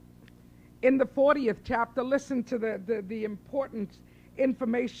In the 40th chapter, listen to the important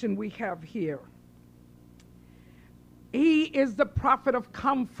information we have here. He is the prophet of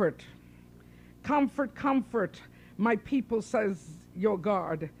comfort. Comfort, comfort, my people, says your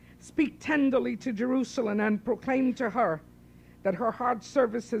God. Speak tenderly to Jerusalem and proclaim to her that her hard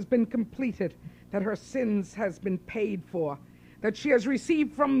service has been completed, that her sins has been paid for, that she has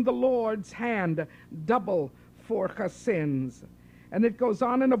received from the Lord's hand double for her sins. And it goes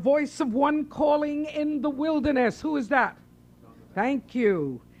on, in a voice of one calling in the wilderness. Who is that? Thank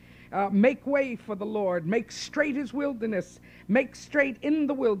you. Make way for the Lord. Make straight his wilderness. Make straight in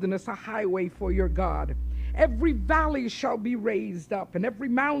the wilderness a highway for your God. Every valley shall be raised up, and every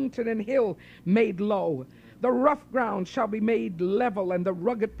mountain and hill made low. The rough ground shall be made level, and the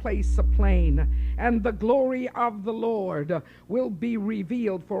rugged place a plain. And the glory of the Lord will be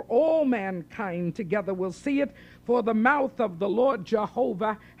revealed, for all mankind together will see it, for the mouth of the Lord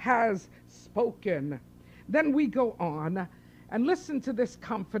Jehovah has spoken. Then we go on and listen to this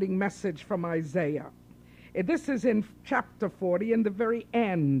comforting message from Isaiah. This is in chapter 40, in the very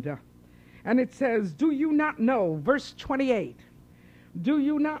end. And it says, do you not know, verse 28, do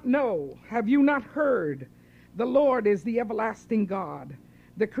you not know, have you not heard? The Lord is the everlasting God,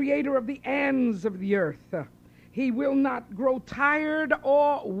 the creator of the ends of the earth. He will not grow tired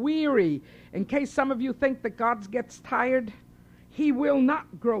or weary. In case some of you think that God gets tired, he will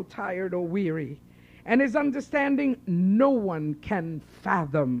not grow tired or weary. And his understanding no one can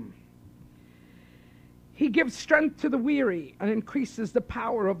fathom. He gives strength to the weary and increases the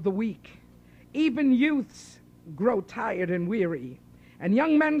power of the weak. Even youths grow tired and weary, and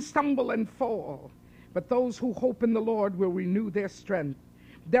young men stumble and fall. But those who hope in the Lord will renew their strength.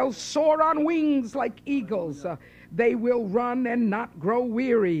 They'll soar on wings like eagles. They will run and not grow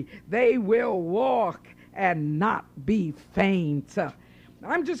weary. They will walk and not be faint.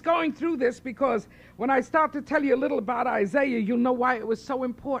 I'm just going through this because when I start to tell you a little about Isaiah, you'll know why it was so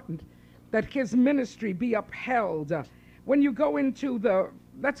important that his ministry be upheld. When you go into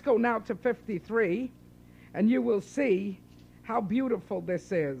let's go now to 53, and you will see how beautiful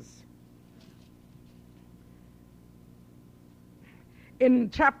this is.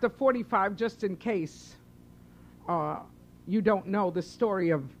 In chapter 45, just in case you don't know the story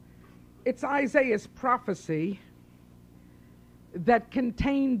of, it's Isaiah's prophecy that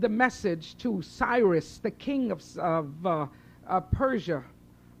contained the message to Cyrus, the king of Persia,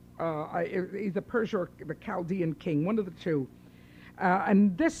 either Persia or the Chaldean king, one of the two.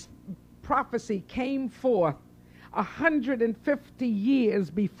 And this prophecy came forth 150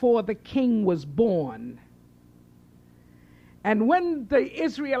 years before the king was born. And when the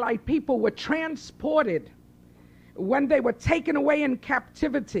Israelite people were transported, when they were taken away in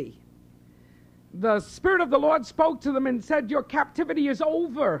captivity, the Spirit of the Lord spoke to them and said, your captivity is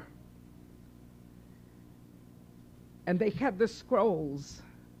over. And they had the scrolls.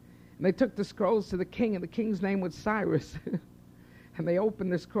 And they took the scrolls to the king, and the king's name was Cyrus. And they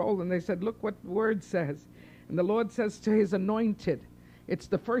opened the scroll, and they said, look what the word says. And the Lord says to his anointed, it's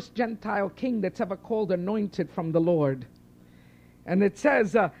the first Gentile king that's ever called anointed from the Lord. And it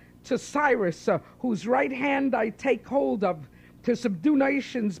says to Cyrus, whose right hand I take hold of, to subdue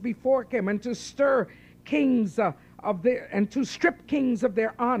nations before him, and to stir kings and to strip kings of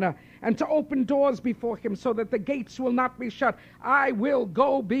their honor, and to open doors before him, so that the gates will not be shut. I will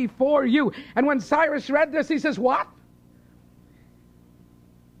go before you. And when Cyrus read this, he says, what?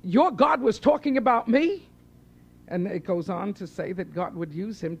 Your God was talking about me? And it goes on to say that God would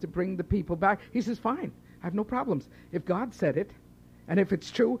use him to bring the people back. He says, fine, I have no problems. If God said it, and if it's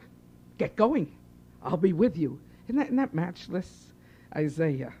true, get going. I'll be with you. Isn't that matchless?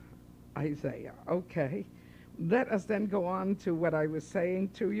 Isaiah. Okay. Let us then go on to what I was saying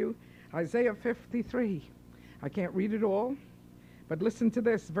to you. Isaiah 53. I can't read it all, but listen to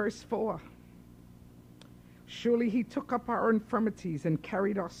this, verse 4. Surely he took up our infirmities and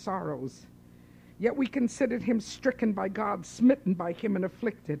carried our sorrows. Yet we considered him stricken by God, smitten by him and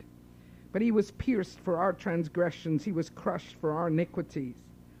afflicted. But he was pierced for our transgressions. He was crushed for our iniquities.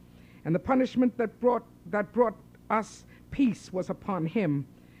 And the punishment that brought us peace was upon him.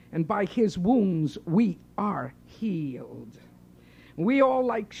 And by his wounds we are healed. We all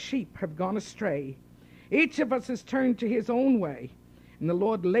like sheep have gone astray. Each of us has turned to his own way. And the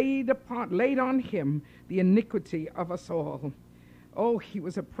Lord laid on him the iniquity of us all. Oh, he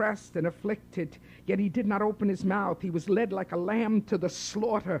was oppressed and afflicted, yet he did not open his mouth. He was led like a lamb to the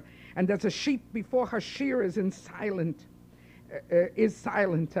slaughter, and as a sheep before her shearers is silent,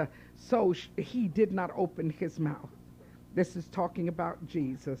 so he did not open his mouth. This is talking about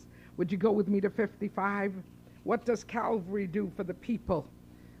Jesus. Would you go with me to 55? What does Calvary do for the people?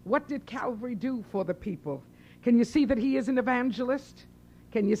 What did Calvary do for the people? Can you see that he is an evangelist?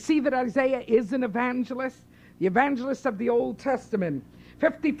 Can you see that Isaiah is an evangelist? The evangelist of the Old Testament.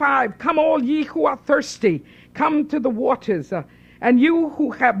 55, come all ye who are thirsty, come to the waters. And you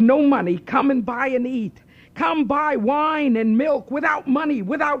who have no money, come and buy and eat. Come buy wine and milk without money,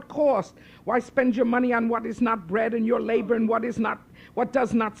 without cost. Why spend your money on what is not bread, and your labor in what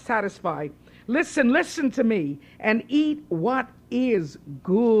does not satisfy? Listen to me, and eat what is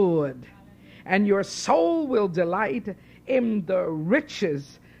good, and your soul will delight in the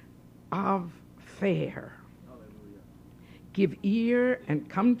riches of fare. Give ear and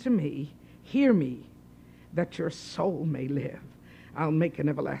come to me, hear me, that your soul may live. I'll make an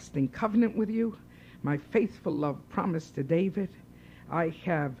everlasting covenant with you. My faithful love promised to David. I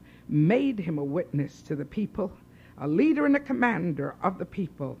have made him a witness to the people, a leader and a commander of the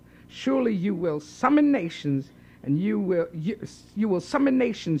people. Surely you will summon nations, and you will summon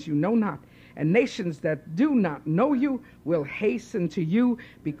nations you know not, and nations that do not know you will hasten to you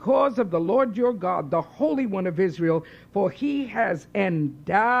because of the Lord your God, the Holy One of Israel, for he has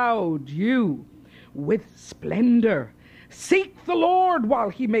endowed you with splendor. Seek the Lord while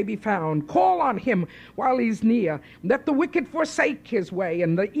he may be found. Call on him while he's near. Let the wicked forsake his way,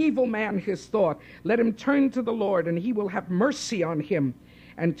 and the evil man his thought. Let him turn to the Lord, and he will have mercy on him,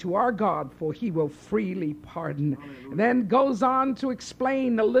 and to our God, for he will freely pardon. Then goes on to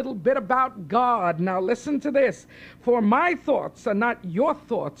explain a little bit about God. Now listen to this. For my thoughts are not your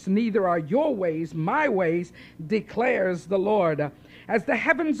thoughts, neither are your ways my ways, declares the Lord. As the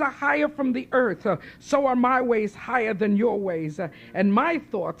heavens are higher from the earth, so are my ways higher than your ways, and my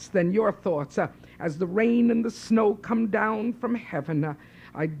thoughts than your thoughts. As the rain and the snow come down from heaven,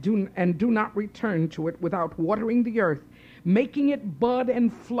 do not return to it without watering the earth, making it bud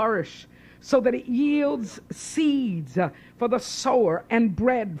and flourish, so that it yields seeds for the sower and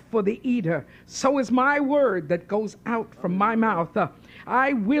bread for the eater. So is my word that goes out from my mouth.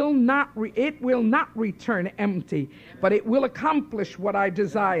 It will not return empty, but it will accomplish what I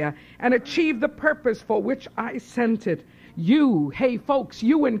desire and achieve the purpose for which I sent it. You, hey folks,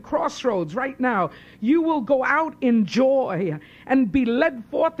 you in Crossroads right now, you will go out in joy and be led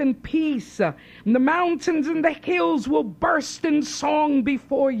forth in peace. And the mountains and the hills will burst in song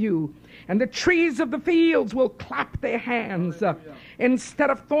before you, and the trees of the fields will clap their hands. Instead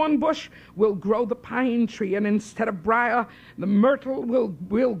of thorn bush will grow the pine tree, and instead of briar, the myrtle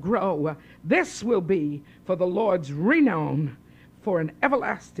will grow. This will be for the Lord's renown, for an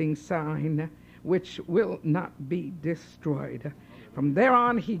everlasting sign which will not be destroyed. From there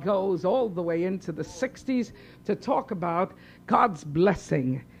on, he goes all the way into the 60s to talk about God's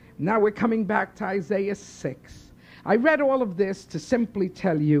blessing. Now we're coming back to Isaiah 6. I read all of this to simply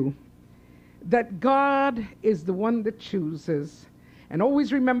tell you that God is the one that chooses. And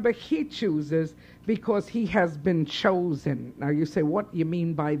always remember, he chooses because he has been chosen. Now you say, what do you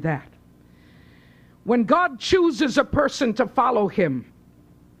mean by that? When God chooses a person to follow him,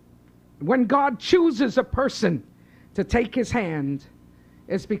 when God chooses a person to take his hand,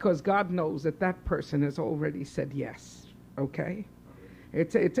 it's because God knows that that person has already said yes, okay?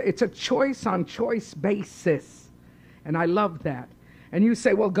 It's a choice on choice basis, and I love that. And you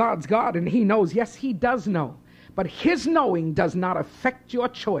say, well, God's God, and he knows. Yes, he does know, but his knowing does not affect your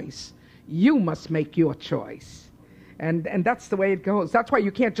choice. You must make your choice. And that's the way it goes. That's why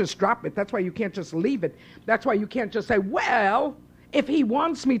you can't just drop it. That's why you can't just leave it. That's why you can't just say, well, if he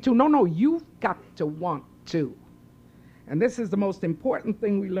wants me to. No, you've got to want to. And this is the most important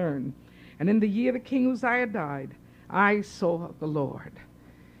thing we learn. And in the year that King Uzziah died, I saw the Lord.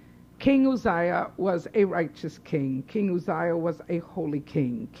 King Uzziah was a righteous king. King Uzziah was a holy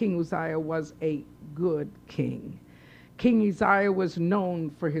king. King Uzziah was a good king. King Uzziah was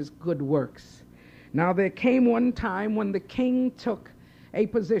known for his good works. Now there came one time when the king took a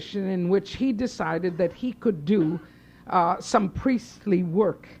position in which he decided that he could do some priestly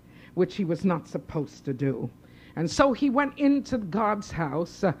work, which he was not supposed to do. And so he went into God's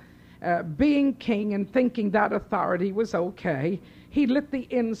house, being king and thinking that authority was okay. He lit the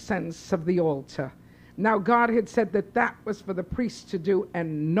incense of the altar. Now God had said that that was for the priest to do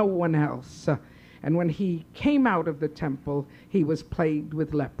and no one else. And when he came out of the temple, he was plagued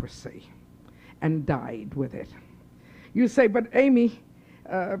with leprosy and died with it. You say, but Amy,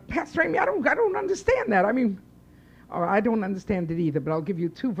 Pastor Amy, I don't understand that. I mean, or I don't understand it either, but I'll give you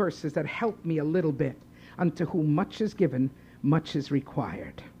two verses that help me a little bit. Unto whom much is given, much is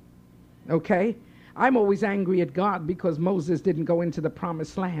required. Okay? I'm always angry at God because Moses didn't go into the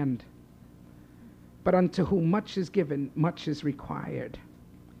promised land. But unto whom much is given, much is required.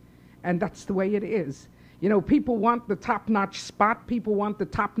 And that's the way it is. You know, people want the top-notch spot. People want the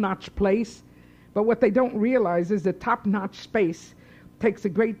top-notch place. But what they don't realize is that top-notch space takes a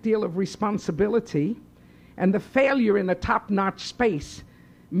great deal of responsibility. And the failure in a top-notch space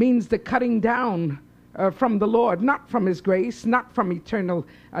means the cutting down from the Lord, not from His grace, not from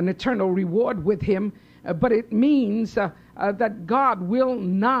an eternal reward with Him, but it means that God will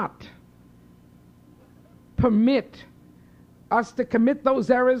not permit us to commit those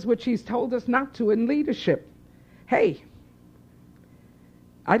errors which He's told us not to in leadership. Hey,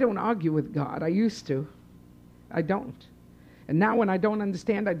 I don't argue with God. I used to. I don't. And now when I don't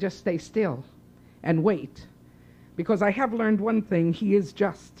understand, I just stay still and wait. Because I have learned one thing, He is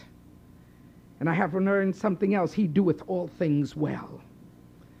just. And I have learned something else, He doeth all things well.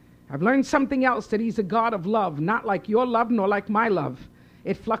 I've learned something else, that He's a God of love, not like your love nor like my love.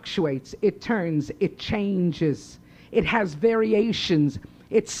 It fluctuates, it turns, it changes. It has variations.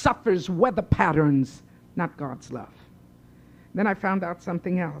 It suffers weather patterns, not God's love. Then I found out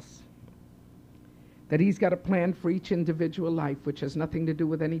something else, that He's got a plan for each individual life, which has nothing to do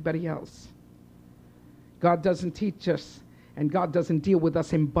with anybody else. God doesn't teach us, and God doesn't deal with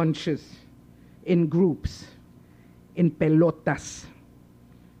us in bunches, in groups, in pelotas,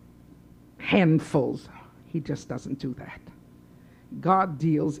 handfuls. He just doesn't do that. God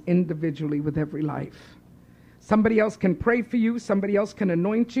deals individually with every life. Somebody else can pray for you. Somebody else can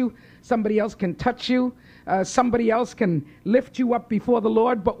anoint you. Somebody else can touch you. Somebody else can lift you up before the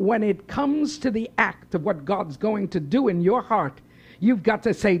Lord. But when it comes to the act of what God's going to do in your heart, you've got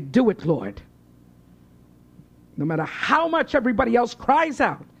to say, do it, Lord. No matter how much everybody else cries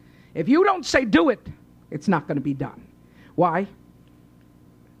out, if you don't say do it, it's not going to be done. Why?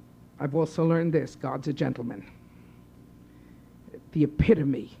 I've also learned this. God's a gentleman. The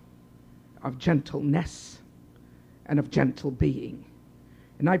epitome of gentleness and of gentle being.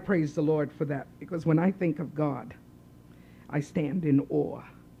 And I praise the Lord for that, because when I think of God, I stand in awe.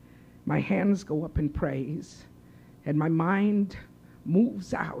 My hands go up in praise, and my mind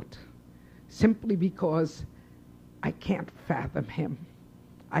moves out simply because I can't fathom Him.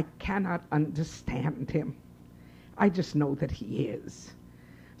 I cannot understand Him. I just know that He is.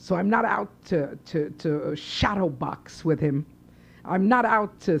 So I'm not out to shadow box with Him. I'm not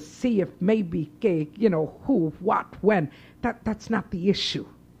out to see if maybe, who, what, when. That's not the issue.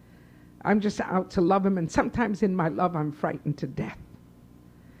 I'm just out to love Him, and sometimes in my love I'm frightened to death,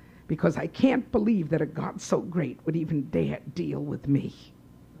 because I can't believe that a God so great would even dare deal with me.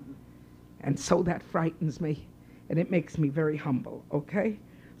 And so that frightens me, and it makes me very humble, okay?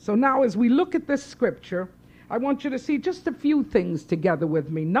 So now as we look at this scripture, I want you to see just a few things together with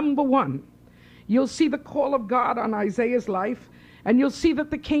me. Number one, you'll see the call of God on Isaiah's life, and you'll see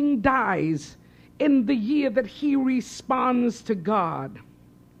that the king dies in the year that he responds to God.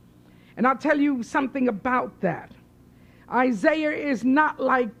 And I'll tell you something about that. Isaiah is not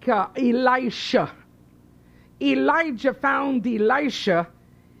like Elisha. Elijah found Elisha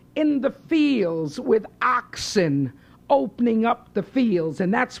in the fields with oxen, opening up the fields.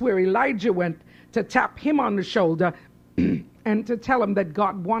 And that's where Elijah went to tap him on the shoulder and to tell him that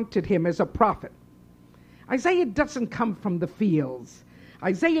God wanted him as a prophet. Isaiah doesn't come from the fields.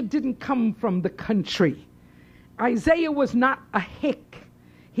 Isaiah didn't come from the country. Isaiah was not a hick.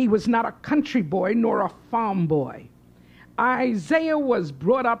 He was not a country boy nor a farm boy. Isaiah was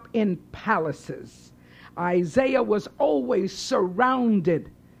brought up in palaces. Isaiah was always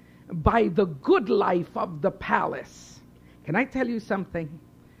surrounded by the good life of the palace. Can I tell you something?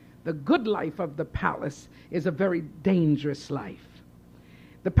 The good life of the palace is a very dangerous life.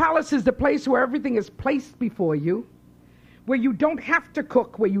 The palace is the place where everything is placed before you, where you don't have to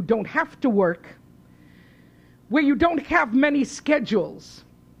cook, where you don't have to work, where you don't have many schedules.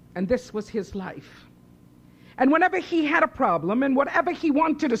 And this was his life. And whenever he had a problem, and whatever he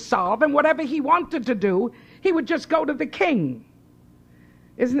wanted to solve, and whatever he wanted to do, he would just go to the king.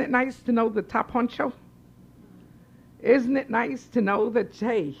 Isn't it nice to know the top honcho? Isn't it nice to know that,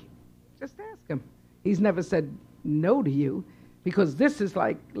 hey, just ask him. He's never said no to you, because this is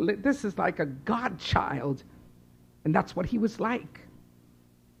like a godchild, and that's what he was like.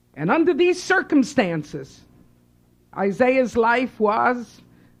 And under these circumstances, Isaiah's life was,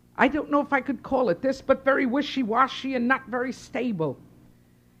 I don't know if I could call it this, but very wishy-washy and not very stable.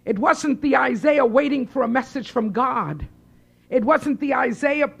 It wasn't the Isaiah waiting for a message from God. It wasn't the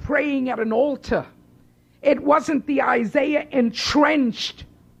Isaiah praying at an altar. It wasn't the Isaiah entrenched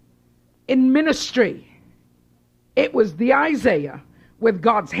in ministry. It was the Isaiah with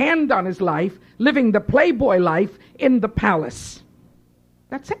God's hand on his life, living the playboy life in the palace.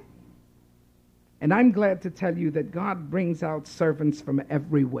 That's it. And I'm glad to tell you that God brings out servants from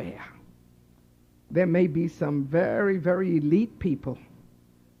everywhere. There may be some very, very elite people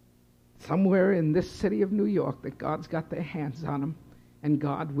somewhere in this city of New York that God's got their hands on them, and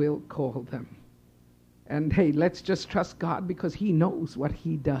God will call them. And hey, let's just trust God, because he knows what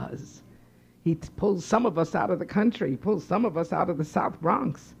he does. He pulls some of us out of the country. He pulls some of us out of the South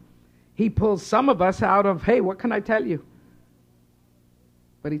Bronx. He pulls some of us out of, hey, what can I tell you?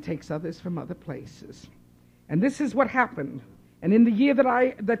 But he takes others from other places. And this is what happened. And in the year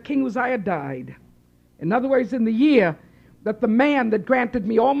that King Uzziah died, in other words, in the year that the man that granted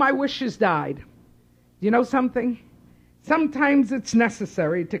me all my wishes died, do you know something? Sometimes it's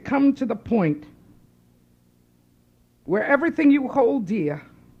necessary to come to the point where everything you hold dear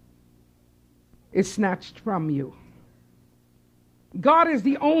is snatched from you. God is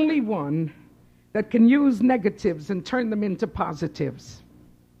the only one that can use negatives and turn them into positives.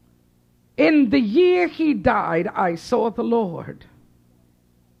 In the year he died, I saw the Lord.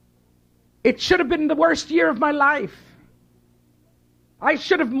 It should have been the worst year of my life. I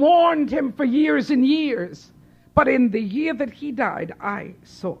should have mourned him for years and years. But in the year that he died, I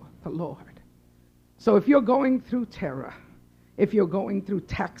saw the Lord. So if you're going through terror, if you're going through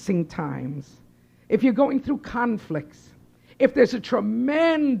taxing times, if you're going through conflicts, if there's a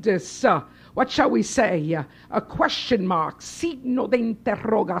tremendous, what shall we say, a question mark, signo de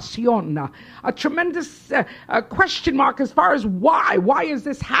interrogación, a tremendous question mark as far as why. Why is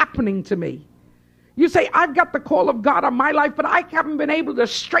this happening to me? You say, I've got the call of God on my life, but I haven't been able to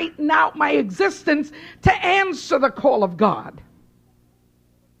straighten out my existence to answer the call of God.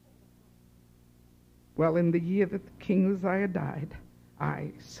 Well, in the year that King Uzziah died,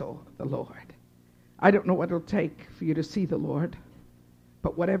 I saw the Lord. I don't know what it'll take for you to see the Lord,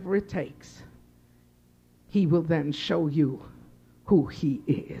 but whatever it takes, he will then show you who he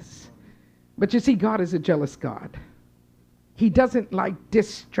is. But you see, God is a jealous God. He doesn't like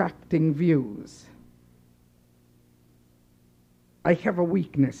distracting views. I have a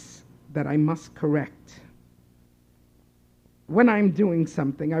weakness that I must correct. When I'm doing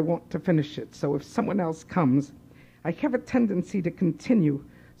something, I want to finish it. So if someone else comes, I have a tendency to continue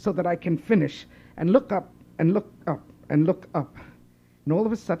so that I can finish and look up and look up and look up. And all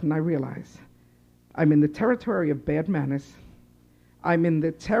of a sudden I realize I'm in the territory of bad manners. I'm in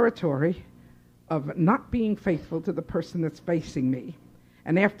the territory of not being faithful to the person that's facing me.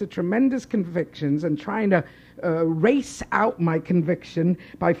 And after tremendous convictions and trying to race out my conviction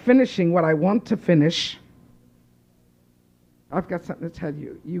by finishing what I want to finish, I've got something to tell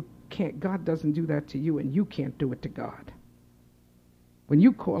you. You can't, God doesn't do that to you, and you can't do it to God. When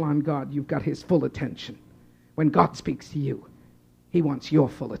you call on God, you've got his full attention. When God speaks to you, he wants your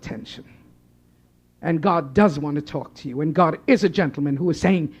full attention. And God does want to talk to you. And God is a gentleman who is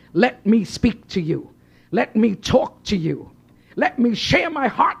saying, let me speak to you. Let me talk to you. Let me share my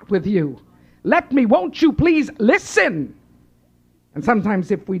heart with you. Won't you please listen? And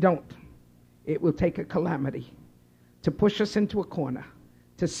sometimes if we don't, it will take a calamity to push us into a corner,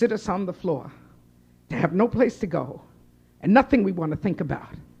 to sit us on the floor, to have no place to go, and nothing we want to think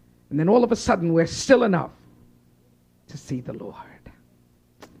about. And then all of a sudden we're still enough to see the Lord.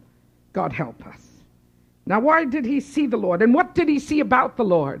 God help us. Now, why did he see the Lord? And what did he see about the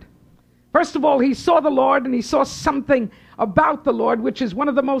Lord? First of all, he saw the Lord, and he saw something about the Lord, which is one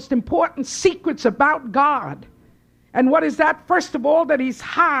of the most important secrets about God. And what is that? First of all, that he's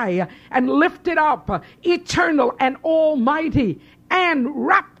high and lifted up, eternal and almighty. And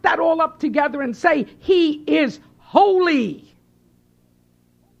wrap that all up together and say, he is holy.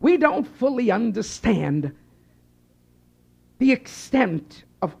 We don't fully understand the extent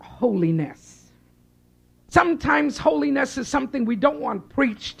of holiness. Sometimes holiness is something we don't want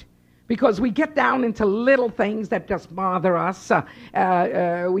preached, because we get down into little things that just bother us.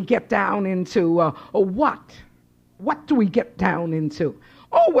 We get down into what? What do we get down into?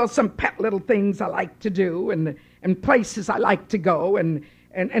 Oh, well, some pet little things I like to do, and places I like to go, and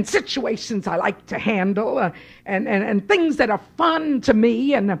situations I like to handle, and things that are fun to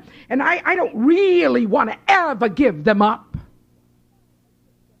me, and I don't really want to ever give them up.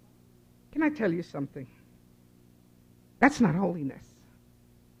 Can I tell you something? That's not holiness.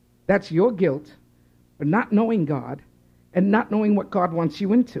 That's your guilt for not knowing God and not knowing what God wants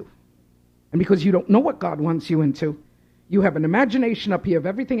you into. And because you don't know what God wants you into, you have an imagination up here of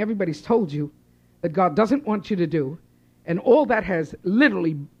everything everybody's told you that God doesn't want you to do, and all that has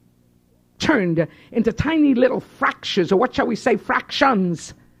literally turned into tiny little fractures, or what shall we say,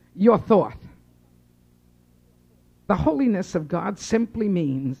 fractions, your thought. The holiness of God simply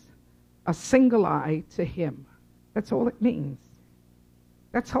means a single eye to him. That's all it means.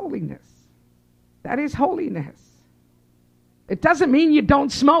 That's holiness. That is holiness. It doesn't mean you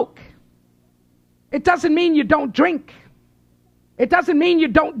don't smoke. It doesn't mean you don't drink. It doesn't mean you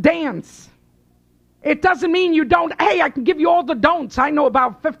don't dance. It doesn't mean you don't, hey, I can give you all the don'ts. I know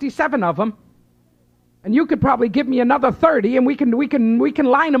about 57 of them. And you could probably give me another 30, and we can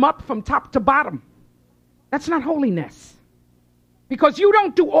line them up from top to bottom. That's not holiness. Because you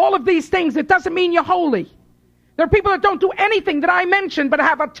don't do all of these things, it doesn't mean you're holy. There are people that don't do anything that I mentioned, but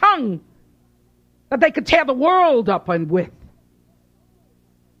have a tongue that they could tear the world up with.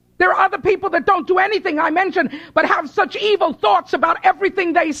 There are other people that don't do anything I mentioned, but have such evil thoughts about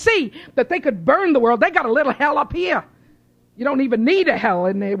everything they see that they could burn the world. They got a little hell up here. You don't even need a hell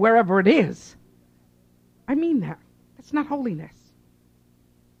in there, wherever it is. I mean that. That's not holiness.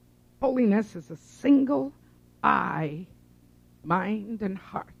 Holiness is a single eye, mind, and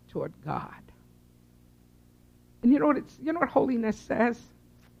heart toward God. And you know what holiness says?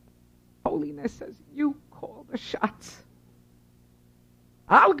 Holiness says, you call the shots.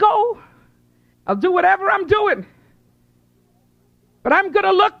 I'll go. I'll do whatever I'm doing. But I'm going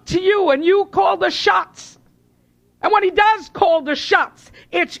to look to you, and you call the shots. And when he does call the shots,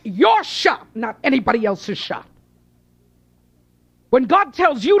 it's your shot, not anybody else's shot. When God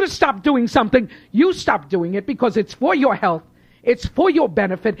tells you to stop doing something, you stop doing it because it's for your health, it's for your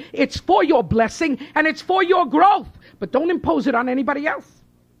benefit, it's for your blessing, and it's for your growth. But don't impose it on anybody else.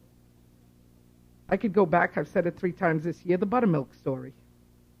 I could go back, I've said it 3 times this year, the buttermilk story.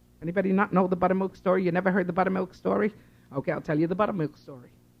 Anybody not know the buttermilk story? You never heard the buttermilk story? Okay, I'll tell you the buttermilk story.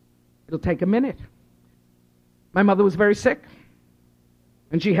 It'll take a minute. My mother was very sick,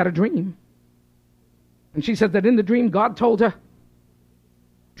 and she had a dream. And she said that in the dream, God told her,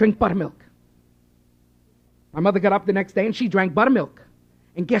 drink buttermilk. My mother got up the next day, and she drank buttermilk.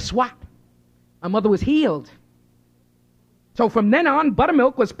 And guess what? My mother was healed. So from then on,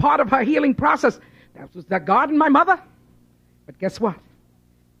 buttermilk was part of her healing process. That was that God and my mother. But guess what?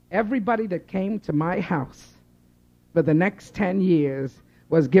 Everybody that came to my house for the next 10 years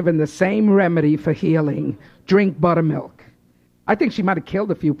was given the same remedy for healing. Drink buttermilk. I think she might have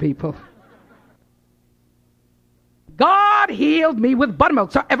killed a few people. God healed me with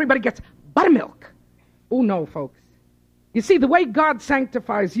buttermilk, so everybody gets buttermilk. Oh, no, folks. You see, the way God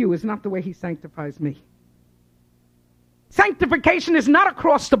sanctifies you is not the way he sanctifies me. Sanctification is not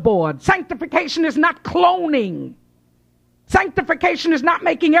across the board. Sanctification is not cloning. Sanctification is not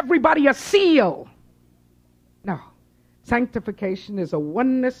making everybody a seal. No. Sanctification is a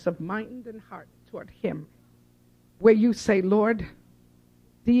oneness of mind and heart toward him, where you say, Lord,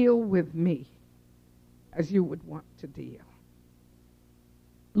 deal with me as you would want to deal.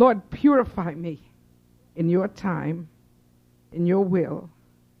 Lord, purify me in your time, in your will,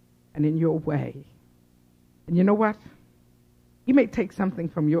 and in your way. And you know what? He may take something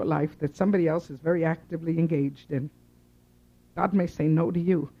from your life that somebody else is very actively engaged in. God may say no to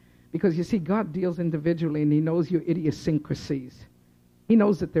you. Because you see, God deals individually, and he knows your idiosyncrasies. He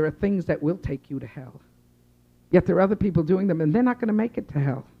knows that there are things that will take you to hell. Yet there are other people doing them, and they're not going to make it to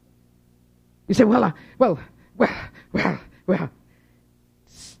hell. You say, well,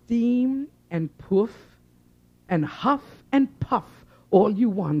 steam and poof and huff and puff all you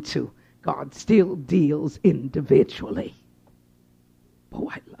want to. God still deals individually. Oh,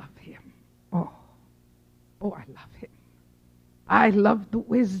 I love him. Oh, I love him. I love the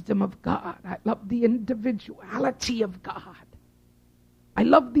wisdom of God. I love the individuality of God. I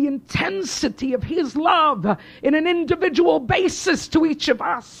love the intensity of his love in an individual basis to each of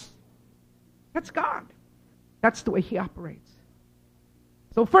us. That's God. That's the way he operates.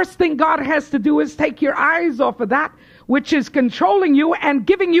 So first thing God has to do is take your eyes off of that which is controlling you and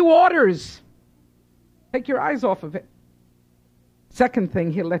giving you orders. Take your eyes off of it. Second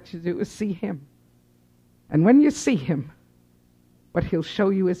thing he'll let you do is see him. And when you see him, what he'll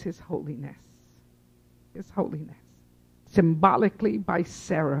show you is his holiness. His holiness. Symbolically by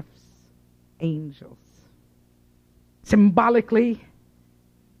seraphs, angels. Symbolically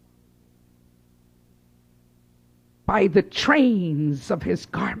by the trains of his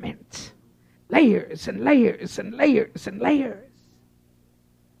garment. Layers and layers and layers and layers.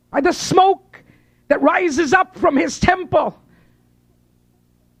 By the smoke that rises up from his temple.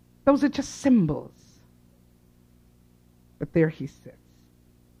 Those are just symbols. But there he sits.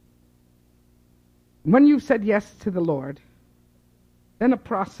 When you've said yes to the Lord, then a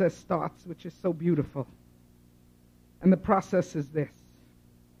process starts which is so beautiful. And the process is this.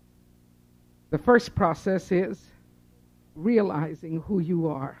 The first process is realizing who you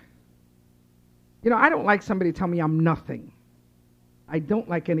are. You know, I don't like somebody to tell me I'm nothing. I don't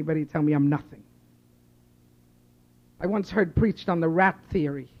like anybody to tell me I'm nothing. I once heard preached on the rat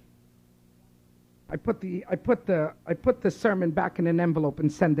theory. I put the sermon back in an envelope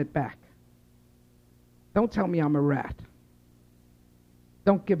and send it back. Don't tell me I'm a rat.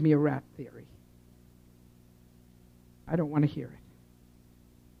 Don't give me a rat theory. I don't want to hear it.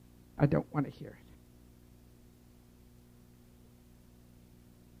 I don't want to hear it.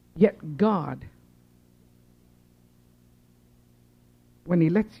 Yet God, when he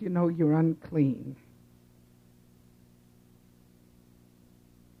lets you know you're unclean,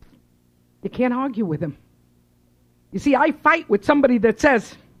 you can't argue with him. You see, I fight with somebody that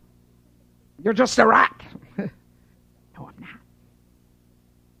says, you're just a rat. No, I'm not.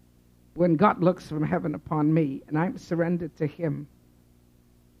 When God looks from heaven upon me and I'm surrendered to him,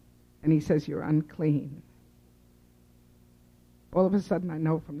 and he says, you're unclean, all of a sudden I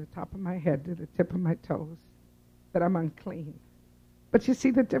know from the top of my head to the tip of my toes that I'm unclean. But you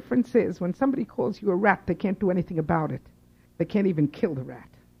see, the difference is when somebody calls you a rat, they can't do anything about it. They can't even kill the rat.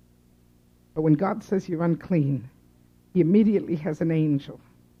 But when God says you're unclean, he immediately has an angel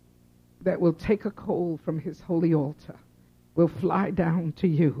that will take a coal from his holy altar, will fly down to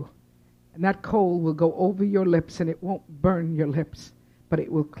you, and that coal will go over your lips, and it won't burn your lips, but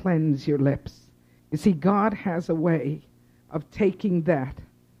it will cleanse your lips. You see, God has a way of taking that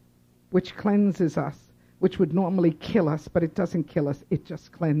which cleanses us, which would normally kill us, but it doesn't kill us, it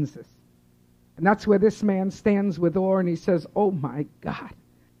just cleanses. And that's where this man stands with awe, and he says, oh my God,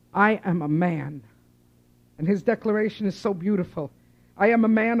 I am a man. And his declaration is so beautiful. I am a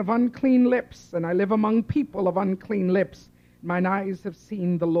man of unclean lips, and I live among people of unclean lips. Mine eyes have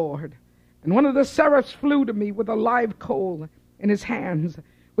seen the Lord. And one of the seraphs flew to me with a live coal in his hands,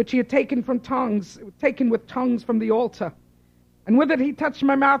 which he had taken with tongues from the altar. And with it he touched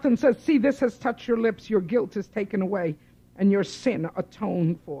my mouth and said, see, this has touched your lips. Your guilt is taken away, and your sin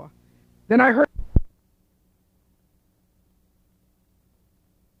atoned for. Then I heard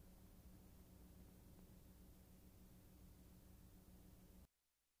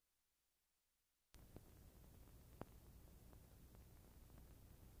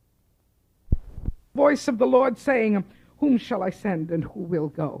voice of the Lord saying, whom shall I send and who will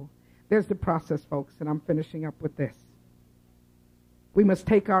go? There's the process, folks, and I'm finishing up with this. We must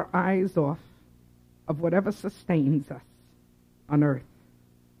take our eyes off of whatever sustains us on earth.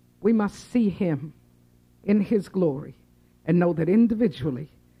 We must see him in his glory and know that individually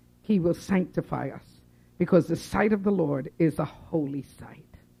he will sanctify us, because the sight of the Lord is a holy sight.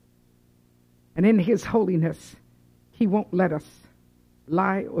 And in his holiness, he won't let us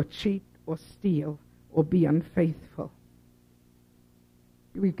lie or cheat or steal or be unfaithful.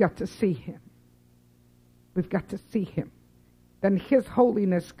 We've got to see him. We've got to see him. Then his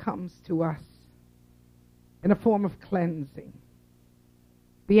holiness comes to us in a form of cleansing.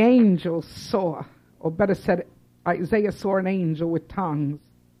 The angels saw, or better said, Isaiah saw an angel with tongues.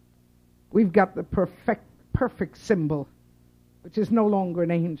 We've got the perfect symbol, which is no longer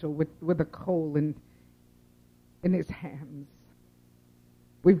an angel with a coal in his hands.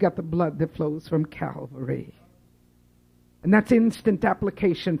 We've got the blood that flows from Calvary. And that's instant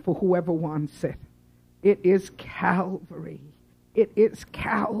application for whoever wants it. It is Calvary. It is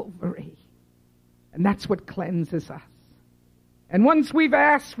Calvary. And that's what cleanses us. And once we've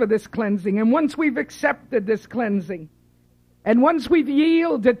asked for this cleansing, and once we've accepted this cleansing, and once we've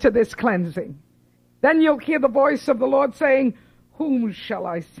yielded to this cleansing, then you'll hear the voice of the Lord saying, whom shall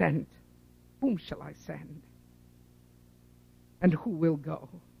I send? Whom shall I send? And who will go?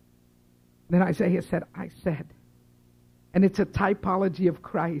 Then Isaiah said, I said. And it's a typology of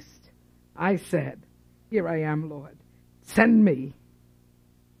Christ. I said, here I am, Lord. Send me.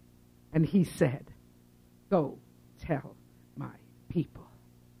 And he said, go tell my people.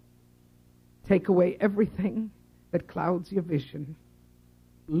 Take away everything that clouds your vision.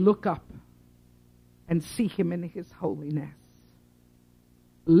 Look up and see him in his holiness.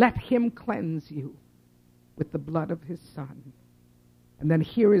 Let him cleanse you with the blood of his Son. And then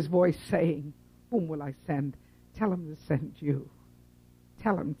hear his voice saying, whom will I send? Tell him to send you.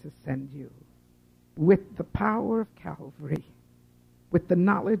 Tell him to send you. With the power of Calvary, with the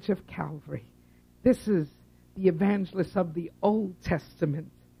knowledge of Calvary. This is the evangelist of the Old Testament.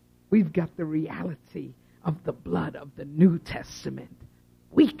 We've got the reality of the blood of the New Testament.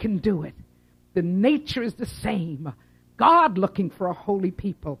 We can do it. The nature is the same. God looking for a holy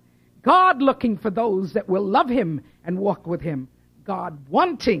people. God looking for those that will love him and walk with him. God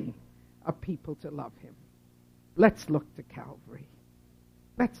wanting a people to love him. Let's look to Calvary.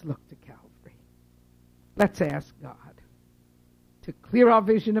 Let's look to Calvary. Let's ask God to clear our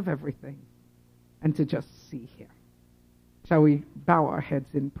vision of everything and to just see him. Shall we bow our heads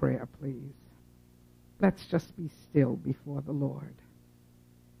in prayer, please? Let's just be still before the Lord.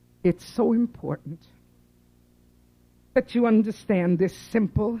 It's so important that you understand this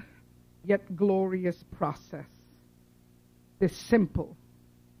simple yet glorious process. This simple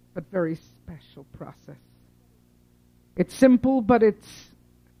but very special process. It's simple, but it's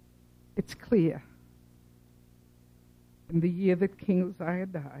clear. In the year that King Uzziah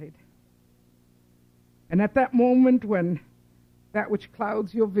died, and at that moment when that which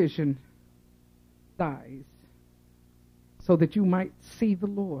clouds your vision dies, so that you might see the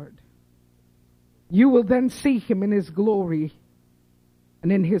Lord, you will then see him in his glory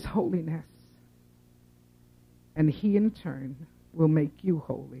and in his holiness. And he in turn will make you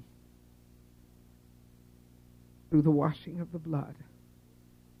holy through the washing of the blood.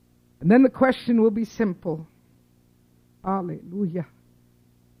 And then the question will be simple. Hallelujah.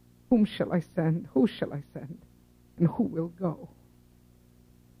 Whom shall I send? Who shall I send? And who will go?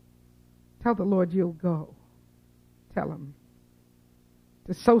 Tell the Lord you'll go. Tell him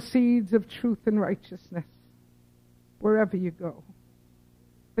to sow seeds of truth and righteousness wherever you go.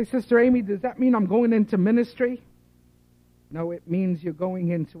 Say, Sister Amy, does that mean I'm going into ministry? No, it means you're going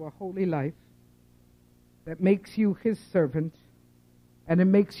into a holy life that makes you his servant, and it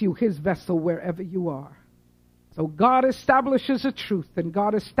makes you his vessel wherever you are. So God establishes a truth, and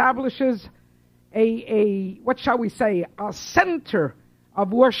God establishes a center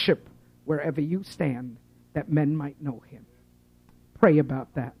of worship wherever you stand, that men might know him. Pray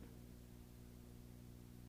about that.